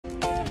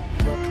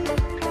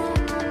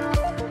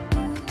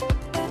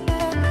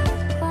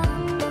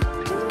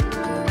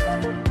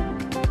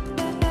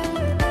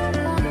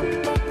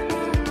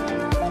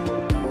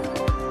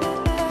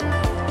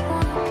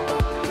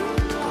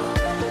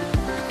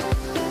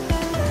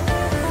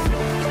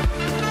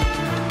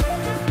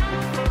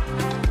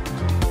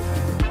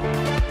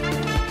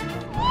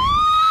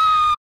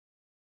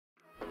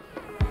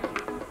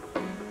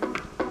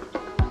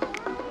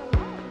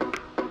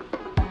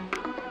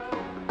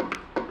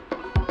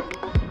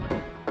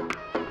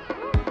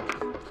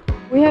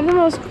We have the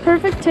most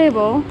perfect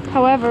table.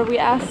 However, we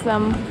asked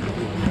them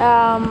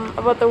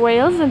about the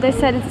whales and they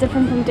said it's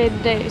different from day to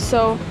day.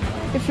 So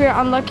if we're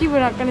unlucky, we're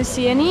not gonna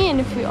see any, and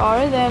if we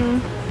are,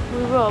 then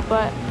we will,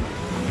 but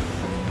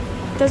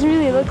it doesn't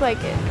really look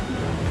like it.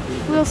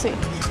 We'll see.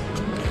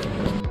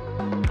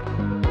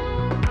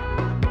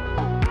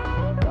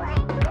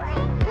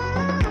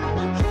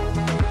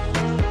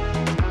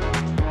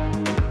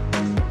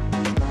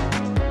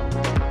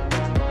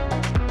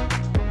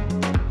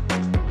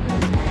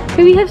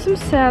 Here we have some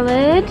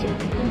salad,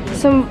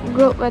 some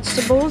grilled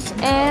vegetables,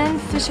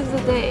 and fish of the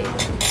day.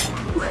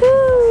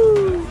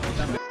 Woohoo!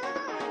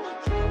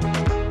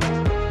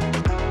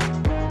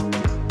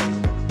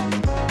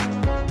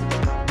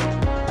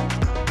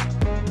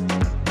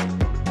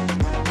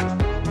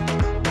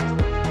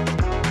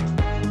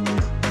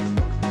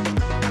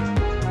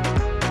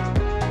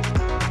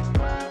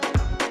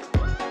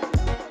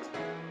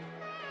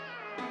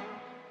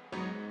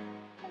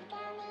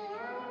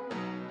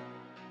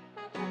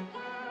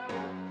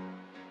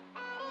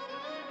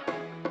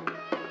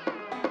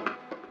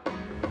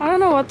 I don't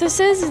know what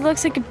this is. It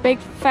looks like a big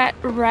fat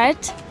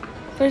rat,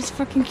 but it's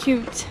fucking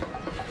cute.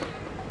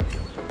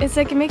 It's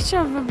like a mixture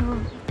of a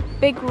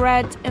big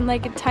rat and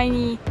like a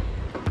tiny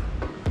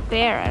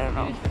bear. I don't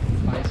know.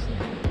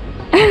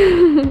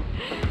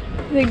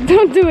 Like,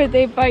 don't do it.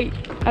 They bite.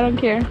 I don't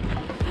care.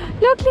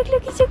 Look, look,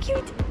 look. It's so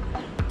cute.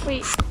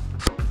 Wait.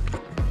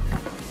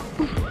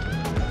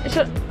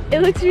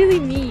 It looks really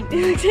mean.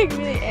 It looks like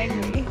really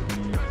angry.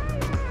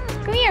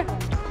 Come here.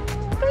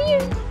 Come here.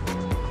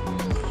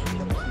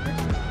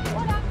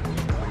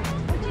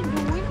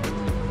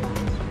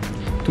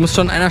 Du musst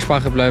schon in einer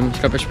Sprache bleiben. Ich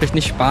glaube, er spricht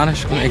nicht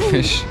Spanisch und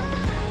Englisch.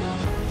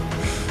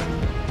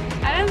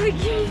 I don't think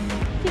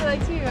he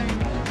likes me very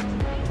much.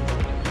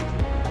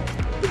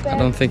 I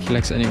don't think he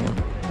likes anyone.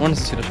 Und es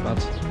ist wieder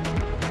schwarz.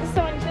 Das ist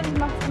aber nicht, das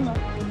macht's immer.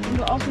 Wenn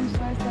du aufnimmst,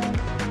 weißt du.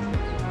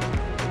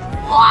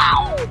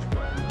 Wow!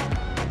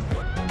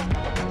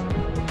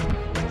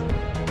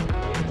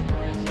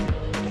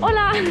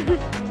 Hola!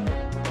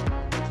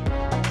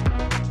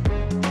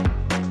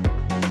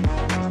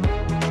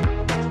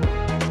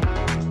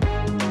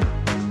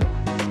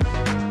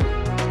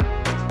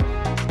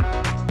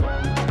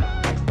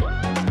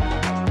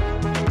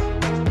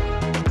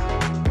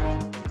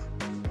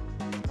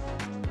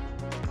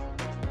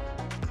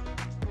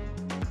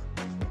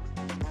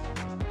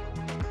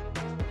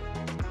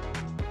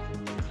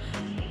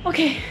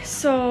 Okay,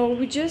 so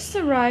we just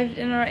arrived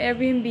in our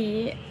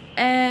Airbnb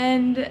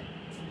and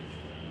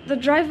the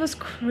drive was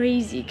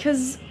crazy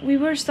because we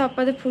were stopped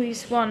by the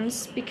police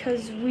once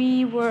because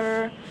we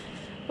were,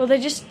 well, they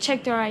just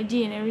checked our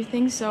ID and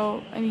everything,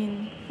 so I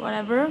mean,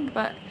 whatever,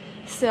 but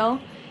still.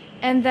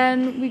 And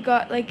then we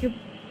got like a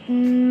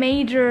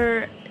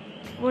major,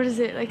 what is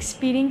it, like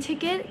speeding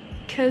ticket,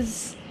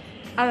 because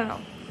I don't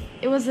know,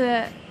 it was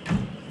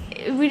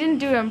we didn't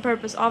do it on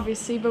purpose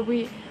obviously, but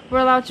we were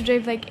allowed to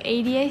drive like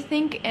 80, I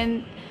think,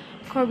 and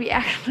Corby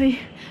actually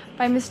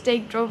by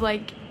mistake drove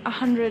like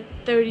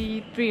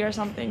 133 or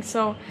something,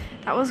 so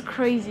that was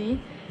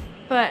crazy.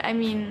 But I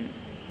mean,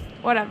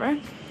 whatever.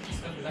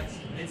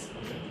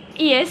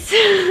 Yes.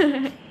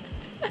 He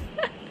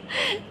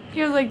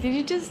was like, did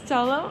you just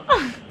tell them?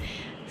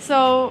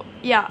 So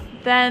yeah,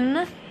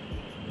 then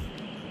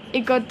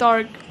it got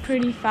dark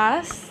pretty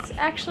fast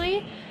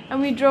actually,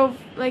 and we drove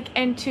like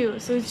N2,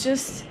 so it's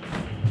just,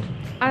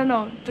 I don't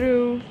know,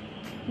 through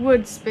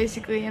woods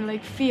basically and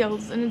like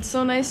fields, and it's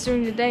so nice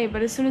during the day,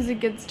 but as soon as it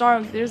gets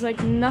dark there's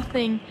like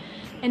nothing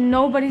and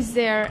nobody's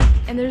there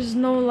and there's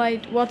no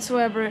light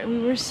whatsoever, and we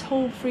were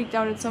so freaked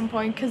out at some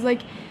point because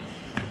like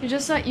you're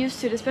just not used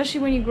to it, especially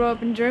when you grow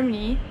up in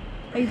Germany.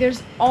 Like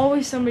there's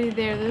always somebody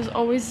there, there's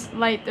always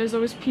light, there's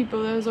always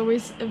people, there's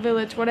always a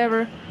village,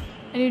 whatever,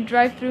 and you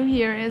drive through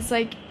here and it's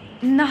like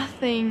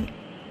nothing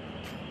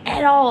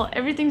at all,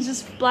 everything's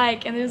just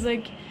black and there's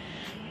like,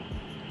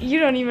 you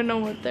don't even know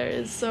what there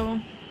is. So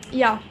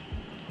yeah,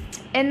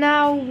 and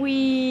now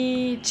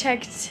we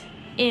checked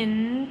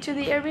into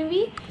the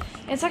Airbnb.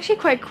 It's actually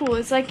quite cool.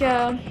 It's like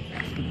it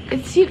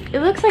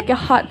looks like a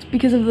hut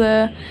because of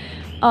the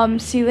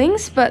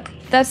ceilings, but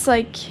that's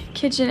like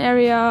kitchen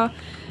area,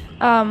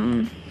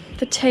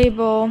 the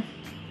table,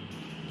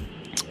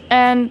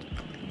 and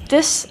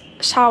this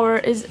shower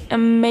is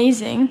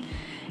amazing.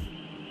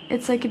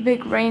 It's like a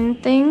big rain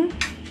thing,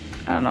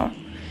 I don't know,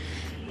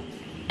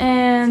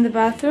 and the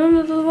bathroom,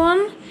 the little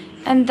one,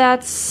 and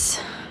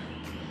that's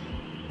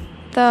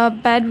the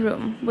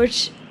bedroom,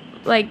 which,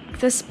 like,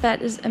 this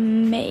bed is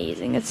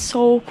amazing. It's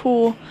so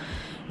cool,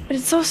 but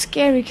it's so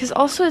scary because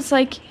also it's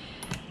like,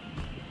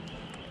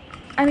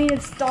 I mean,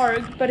 it's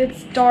dark, but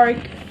it's dark,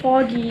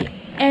 foggy,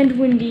 and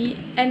windy,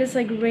 and it's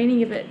like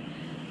raining a bit.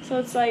 So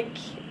it's like,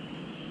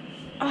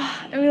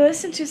 and we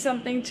listened to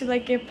something, to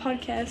like a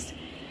podcast,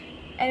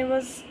 and it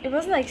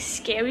wasn't like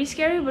scary,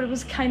 but it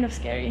was kind of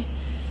scary.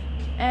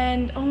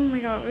 And oh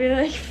my god, we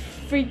like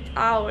freaked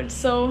out.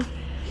 So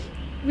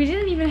we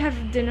didn't even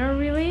have dinner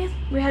really.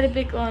 We had a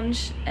big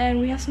lunch and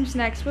we have some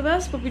snacks with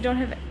us, but we don't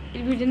have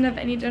we didn't have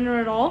any dinner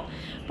at all.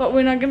 But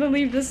we're not gonna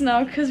leave this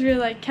now because we're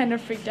like kind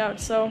of freaked out.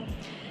 So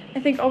I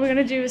think all we're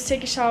gonna do is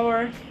take a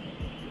shower,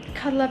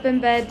 cuddle up in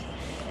bed,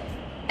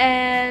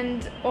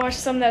 and watch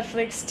some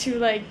Netflix to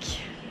like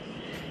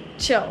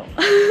chill.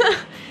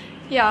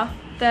 Yeah,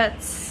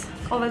 that's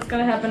all that's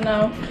gonna happen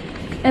now.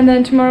 And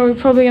then tomorrow we're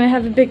probably gonna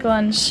have a big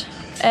lunch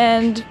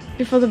and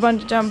before the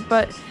bungee jump.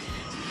 But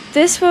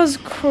this was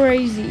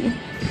crazy.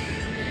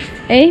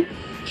 Eh?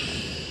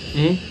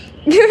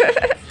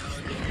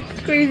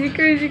 Crazy.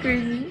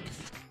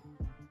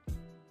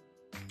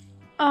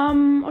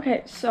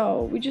 Okay,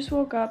 so we just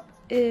woke up.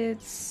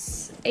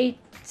 It's 8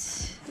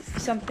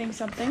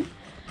 something.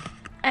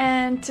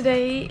 And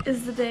today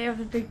is the day of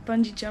the big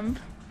bungee jump.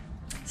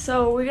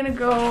 So we're gonna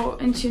go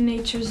into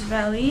Nature's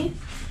Valley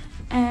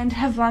and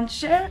have lunch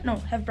there. No,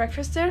 have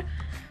breakfast there.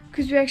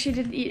 Because we actually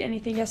didn't eat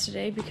anything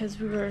yesterday because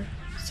we were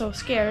so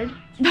scared.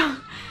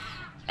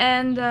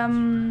 And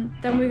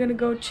then we're gonna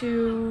go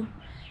to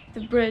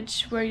the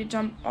bridge where you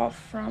jump off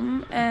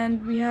from.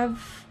 And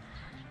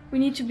we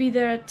need to be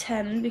there at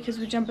 10 because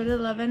we jump at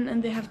 11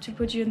 and they have to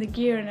put you in the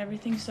gear and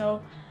everything.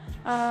 So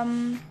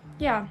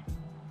yeah,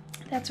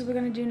 that's what we're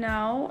gonna do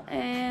now.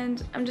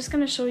 And I'm just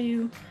gonna show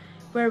you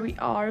where we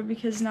are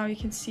because now you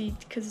can see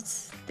because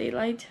it's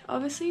daylight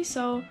obviously.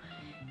 So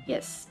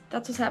yes,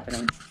 that's what's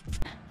happening.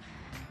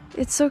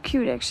 It's so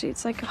cute actually.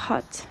 It's like a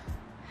hut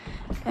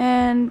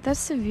and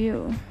that's the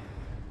view.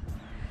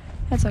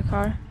 That's our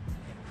car.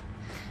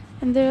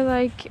 And they're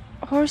like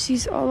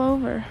horses all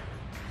over.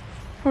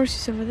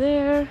 Horses over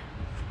there.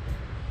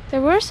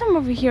 There were some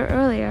over here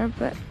earlier,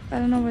 but I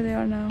don't know where they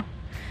are now.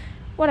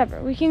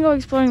 Whatever, we can go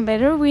exploring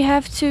later. We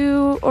need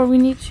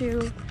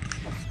to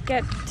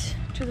get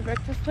to the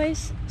breakfast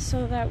place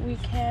so that we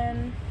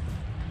can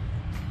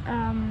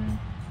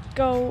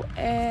go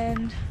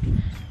and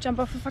jump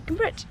off a fucking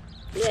bridge.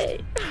 Yay!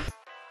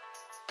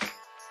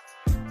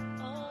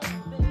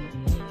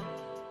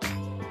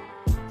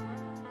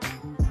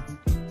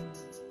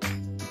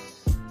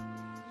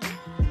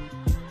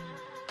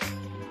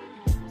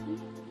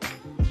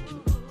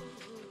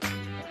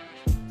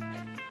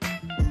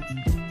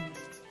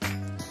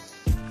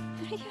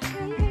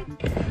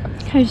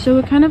 Okay, so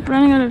we're kind of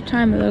running out of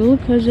time a little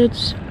because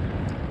it's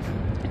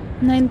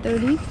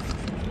 9:30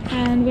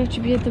 and we have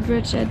to be at the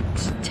bridge at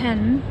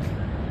 10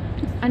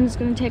 and it's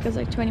gonna take us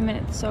like 20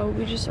 minutes. So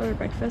we just ordered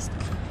breakfast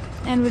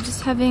and we're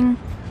just having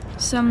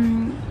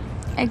some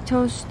egg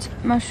toast,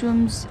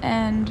 mushrooms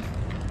and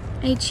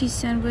a cheese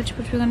sandwich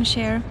which we're gonna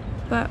share,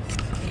 but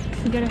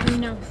we gotta hurry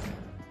now.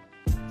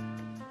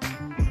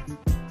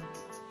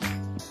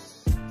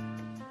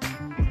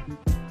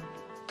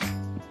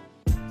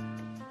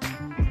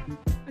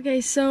 Okay,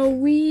 so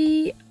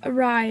we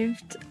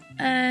arrived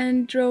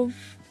and drove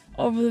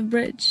over the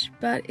bridge,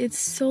 but it's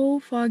so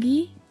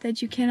foggy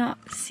that you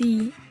cannot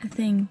see a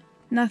thing.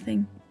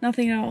 Nothing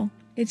at all.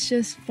 It's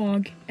just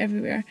fog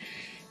everywhere.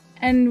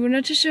 And we're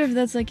not too sure if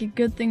that's like a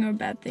good thing or a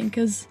bad thing,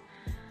 because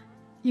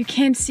you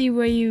can't see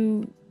where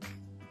you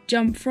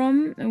jump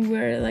from and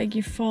where like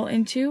you fall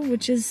into,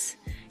 which is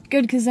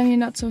good because then you're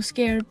not so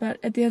scared. But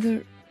at the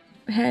other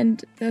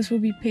hand, that's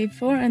what we paid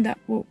for, and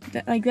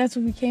that's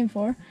what we came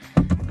for.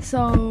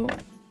 So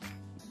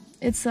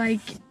it's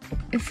like,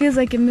 it feels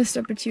like a missed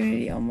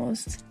opportunity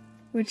almost,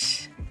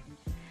 which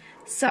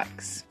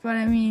sucks, but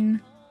I mean,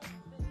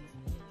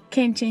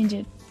 can't change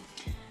it.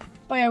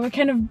 But yeah, we're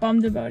kind of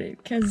bummed about it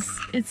because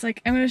it's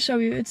like, I'm gonna show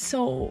you, it's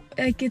so,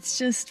 like, it's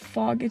just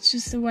fog, it's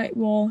just a white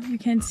wall, you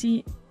can't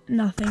see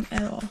nothing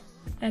at all.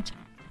 That's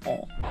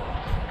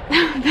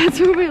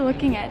what we're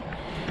looking at.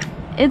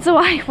 It's a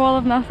white wall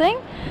of nothing,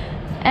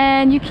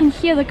 and you can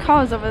hear the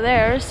cars over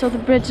there, so the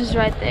bridge is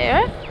right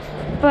there.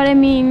 But I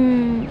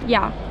mean,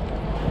 yeah.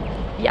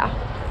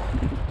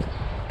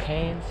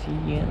 Can't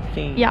see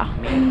anything. Yeah.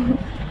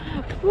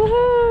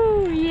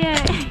 Woohoo!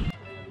 Yeah.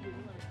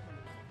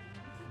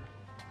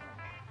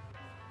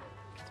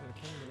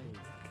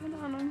 Keine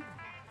Ahnung.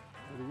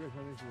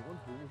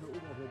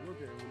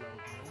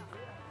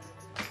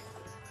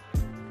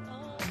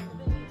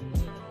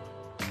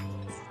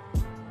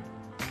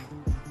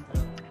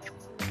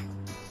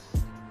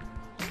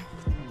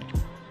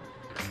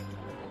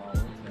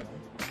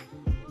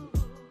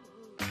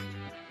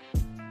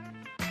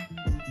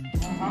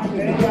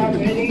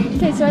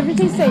 Okay, so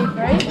everything's safe,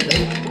 right?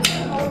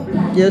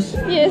 Yes.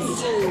 Yes.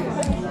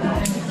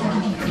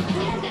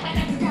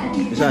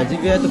 So I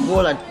think we have to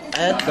go like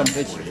at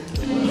complete.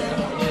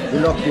 We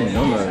locked in,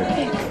 don't worry.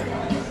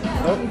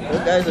 Oh, you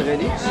guys are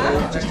ready?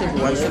 So just take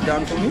one step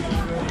down for me.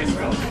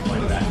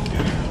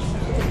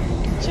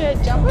 Should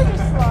I jump or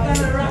just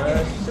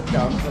slide? Sit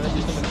down, so let's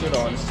just make sure the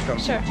arms come.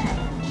 Sure.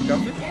 You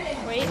comfy?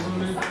 Wait.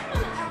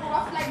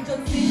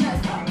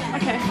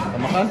 Okay.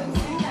 Come on.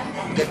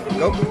 Okay,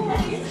 go.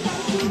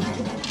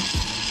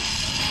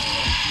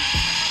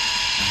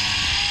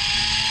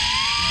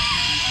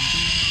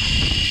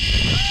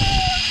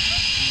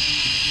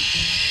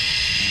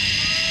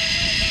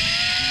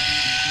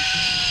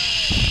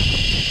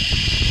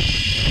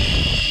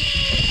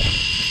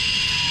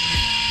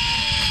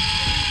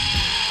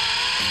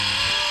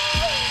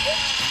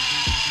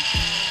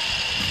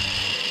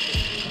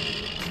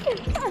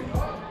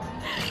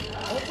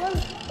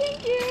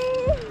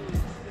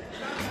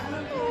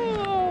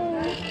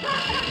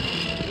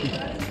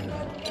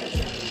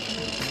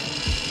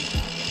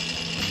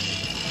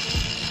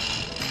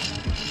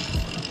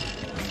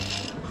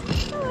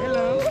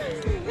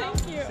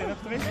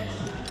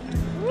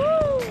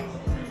 Woo!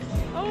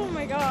 Oh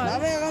my god.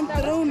 Laten we gaan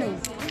tronen.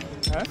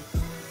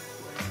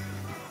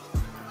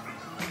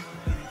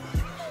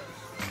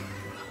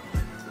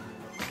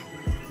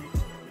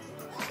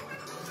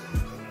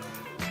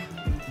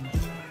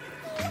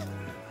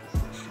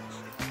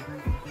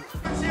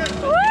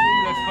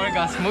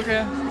 Vollgas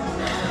Mucke.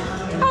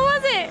 How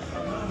was it?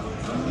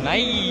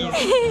 Nice.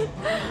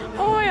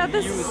 Oh my god,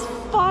 this is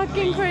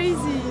fucking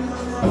crazy.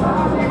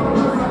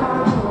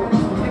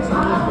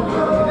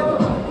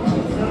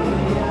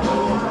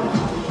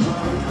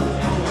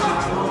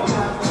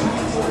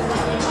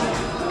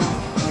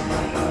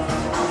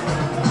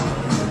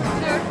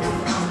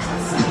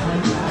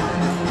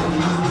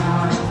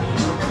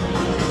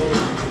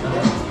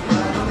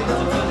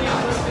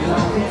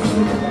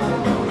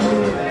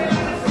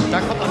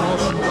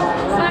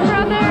 I'm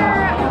rather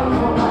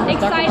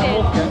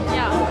excited.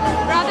 Yeah,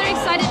 rather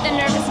excited than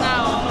nervous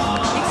now.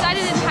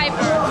 Excited and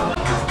hyper.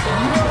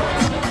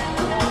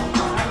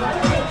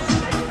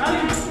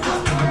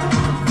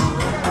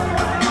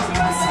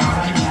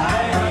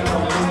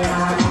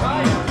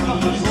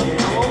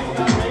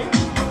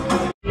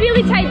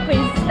 Really tight,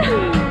 please.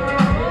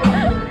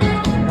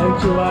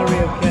 Don't you worry,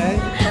 okay?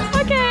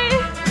 Okay.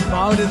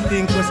 About the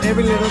thing, because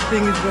every little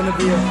thing is gonna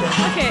be okay.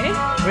 Okay.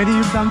 Where do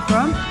you come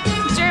from?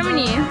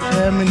 Germany.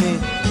 Germany.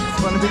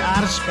 It's gonna be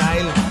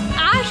aardsgeil.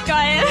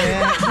 Arschgeil.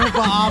 Yeah,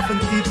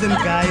 Oberabendtieten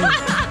geil.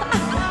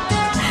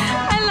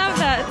 I love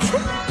that.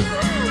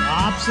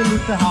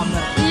 Absolute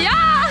hammer.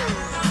 Yeah.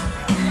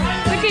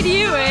 Look at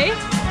you, eh?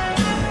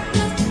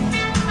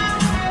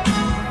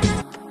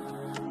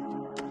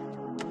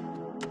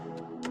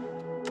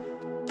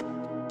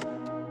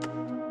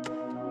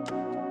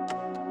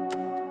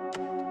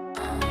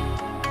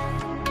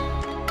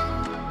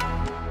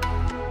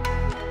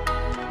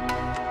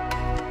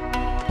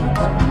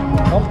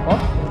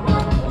 Hop.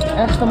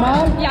 Erste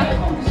Mal? Ja.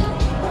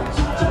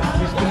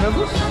 Bist du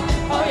nervös?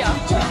 Oh ja.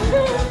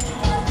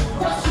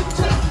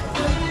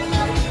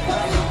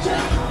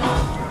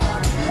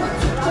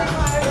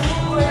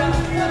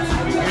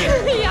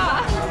 Ja.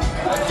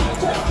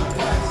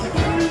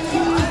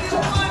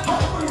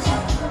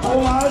 Oh,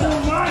 I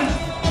don't mind.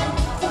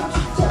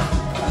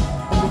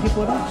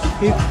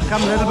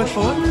 Come a little bit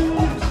forward.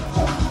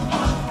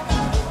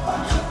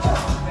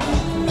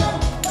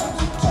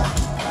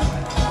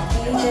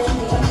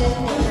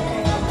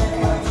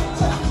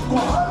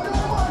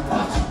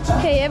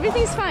 Okay,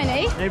 everything's fine,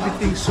 eh?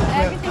 Everything's super.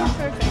 Everything's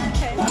perfect.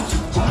 Okay.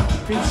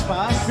 Viel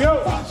Spaß. Thank you.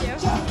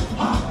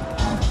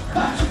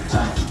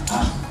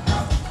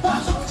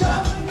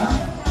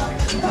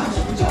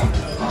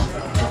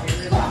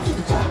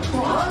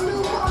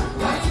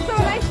 So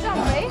nice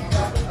jump, eh?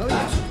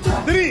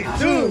 3,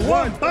 2,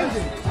 1,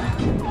 bungee.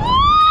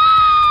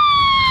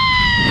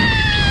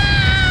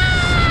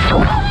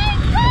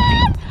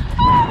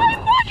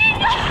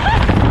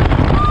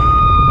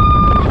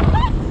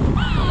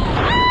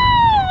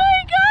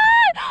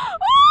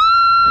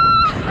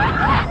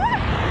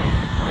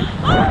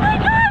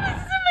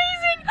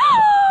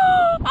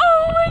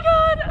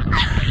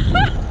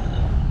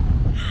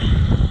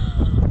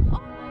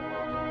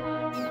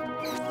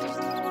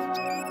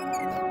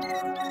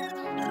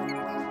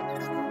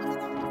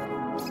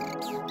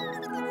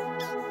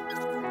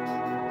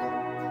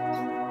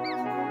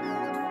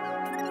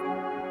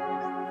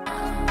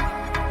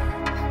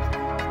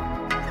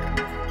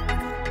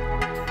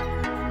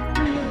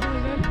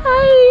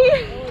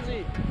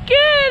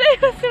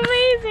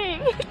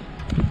 Amazing.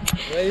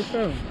 Where are you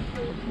from?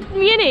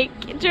 Munich,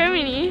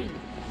 Germany.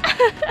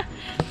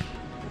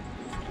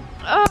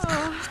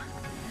 Oh.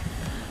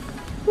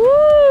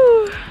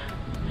 Woo.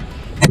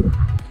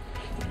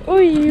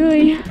 Oi,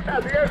 oi.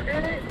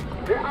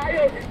 The eye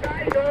of the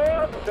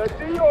tiger, the C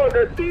on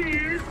the T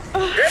is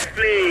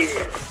Netflix.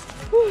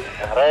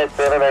 Alright,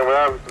 sir, and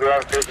we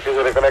are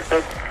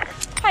reconnected.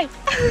 Hi.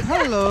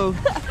 Hello.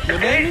 Your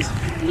name is?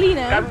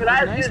 Lena.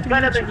 Nice to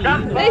meet you.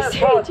 Nice to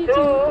meet you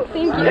too.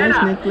 Thank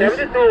you.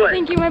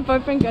 Thank you, my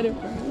boyfriend got it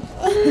for me.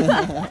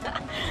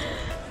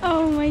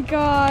 Oh my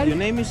god. Your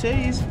name you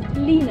say is?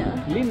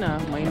 Lena. Lina.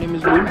 My name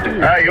is Lina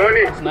too. Yoni.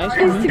 It's nice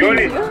to Nice meet to you.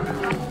 meet you.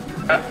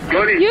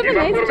 Yoni. You have a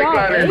nice job,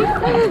 eh?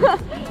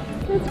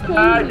 That's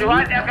crazy. You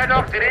want to get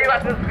off the river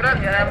to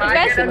scratch?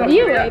 Best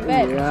view, I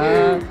bet.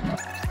 Yeah.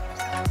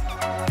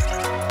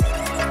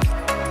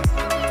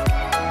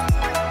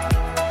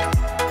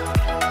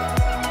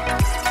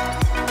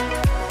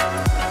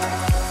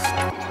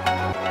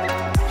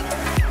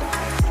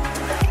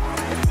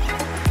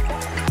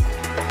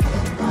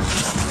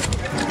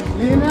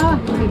 Lena,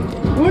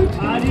 und?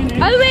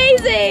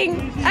 Amazing!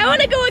 I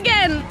want to go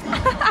again.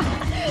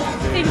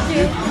 Thank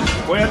you.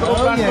 Oh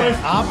yeah,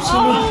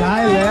 absolut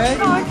geil, eh?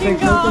 Fucking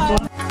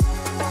god.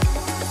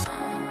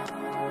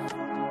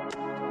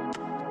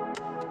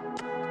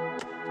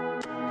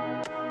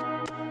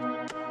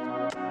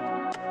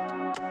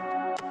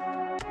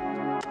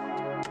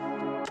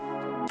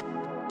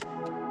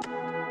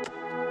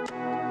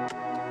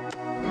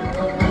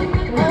 Oh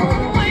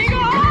my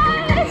god!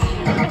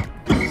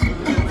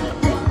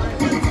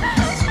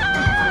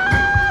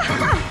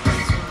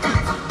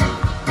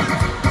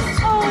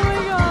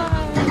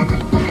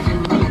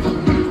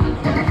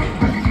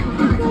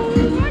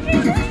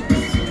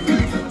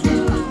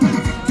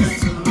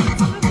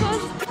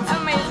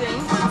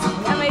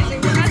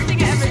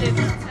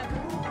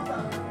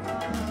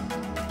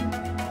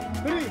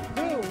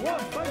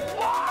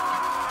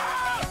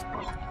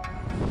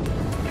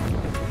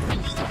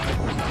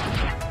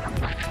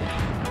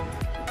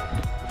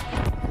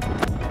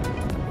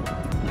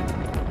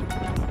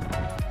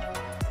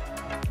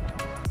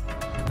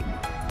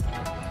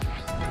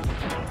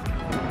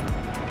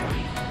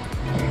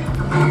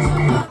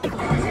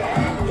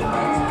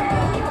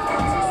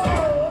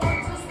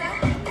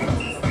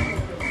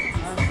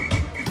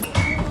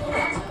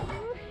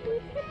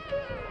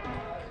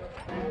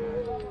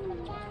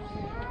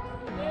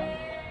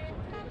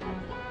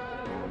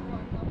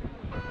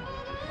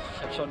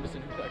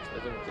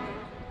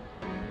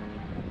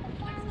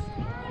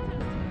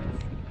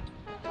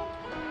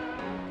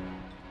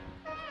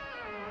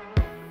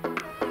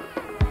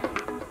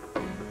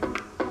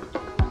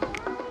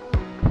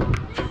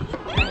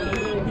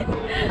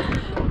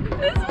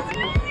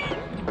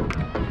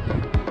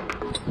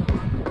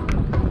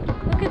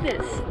 at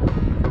this.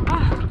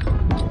 Ah.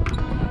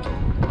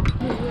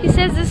 He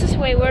says this is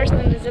way worse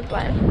than the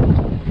zipline.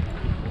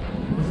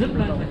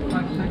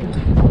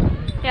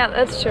 Yeah,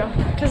 that's true.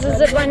 Because the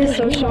zipline is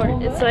so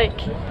short. It's like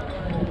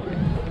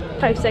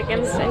 5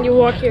 seconds, and you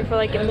walk here for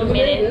like a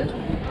minute,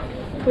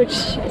 which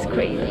is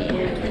crazy.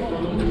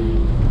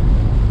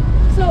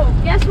 So,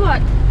 guess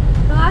what?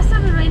 The last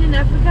time it rained in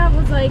Africa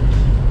was like,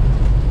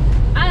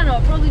 I don't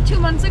know, probably 2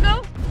 months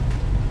ago.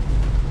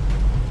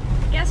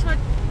 Guess what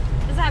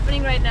is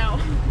happening right now?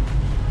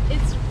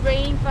 It's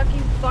raining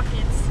fucking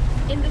buckets.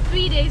 In the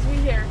 3 days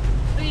we're here.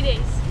 3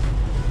 days.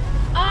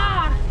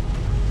 Ah!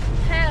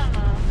 Hell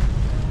no.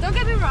 Don't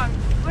get me wrong.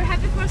 We're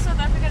happy for South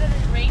Africa that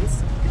it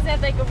rains, because they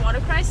have like a water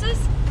crisis.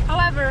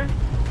 However,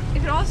 it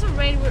could also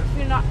rain if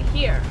you're not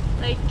here.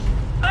 Like,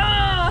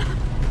 ah!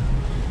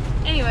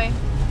 Anyway.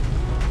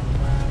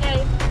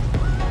 Yay.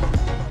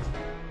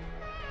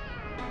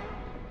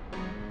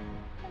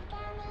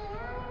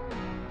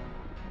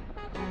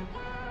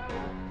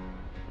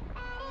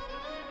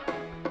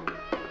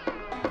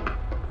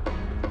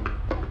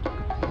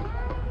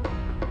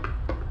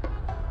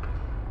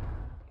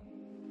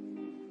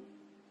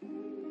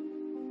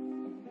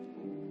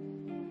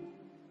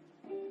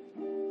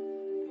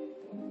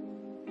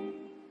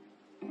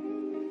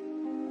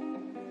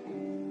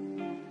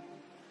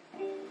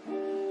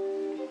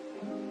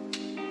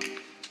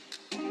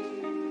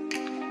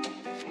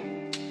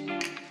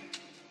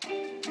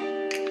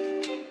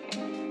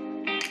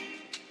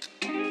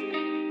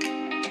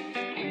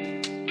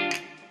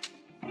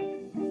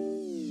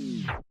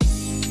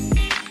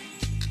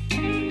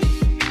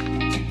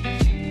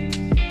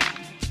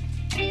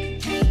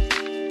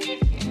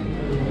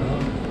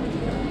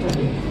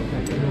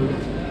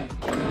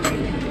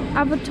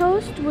 I have a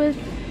toast with,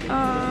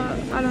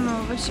 I don't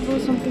know,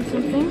 vegetables, something.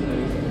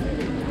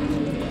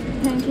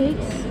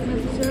 Pancakes,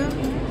 maple syrup,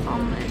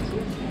 omelette,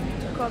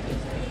 coffee,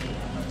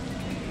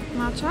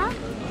 matcha,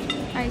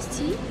 iced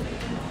tea,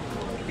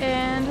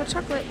 and hot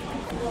chocolate.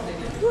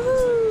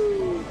 Woohoo!